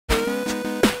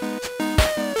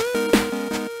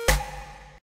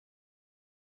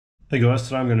Hey guys,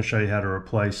 today I'm going to show you how to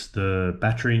replace the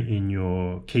battery in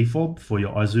your key fob for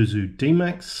your Isuzu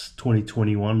D-Max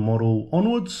 2021 model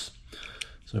onwards.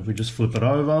 So if we just flip it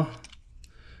over,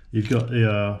 you've got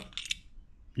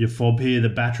your fob here, the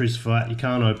battery's flat, you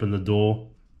can't open the door.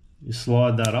 You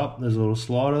slide that up, there's a little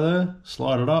slider there,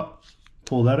 slide it up,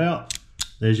 pull that out.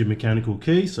 There's your mechanical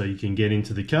key so you can get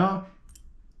into the car.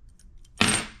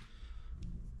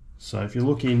 So if you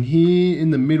look in here,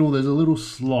 in the middle there's a little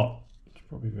slot.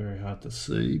 Probably very hard to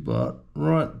see, but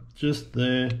right just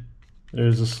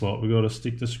there's a slot. We've got to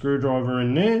stick the screwdriver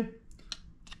in there.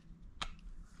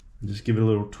 Just give it a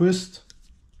little twist.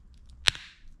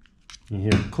 You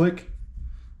hear it click.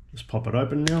 Just pop it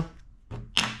open now.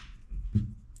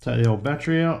 Take the old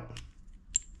battery out.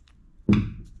 Put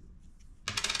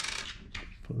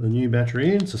the new battery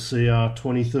in. It's a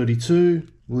CR2032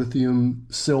 lithium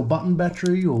cell button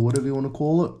battery, or whatever you want to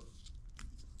call it.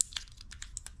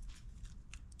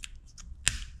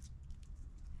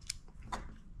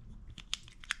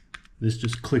 This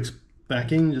just clicks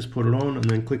back in, just put it on and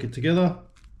then click it together.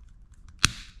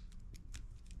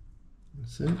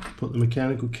 That's it. Put the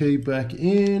mechanical key back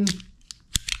in.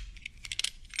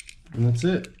 And that's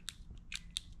it.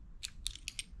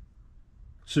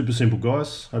 Super simple,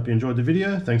 guys. Hope you enjoyed the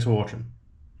video. Thanks for watching.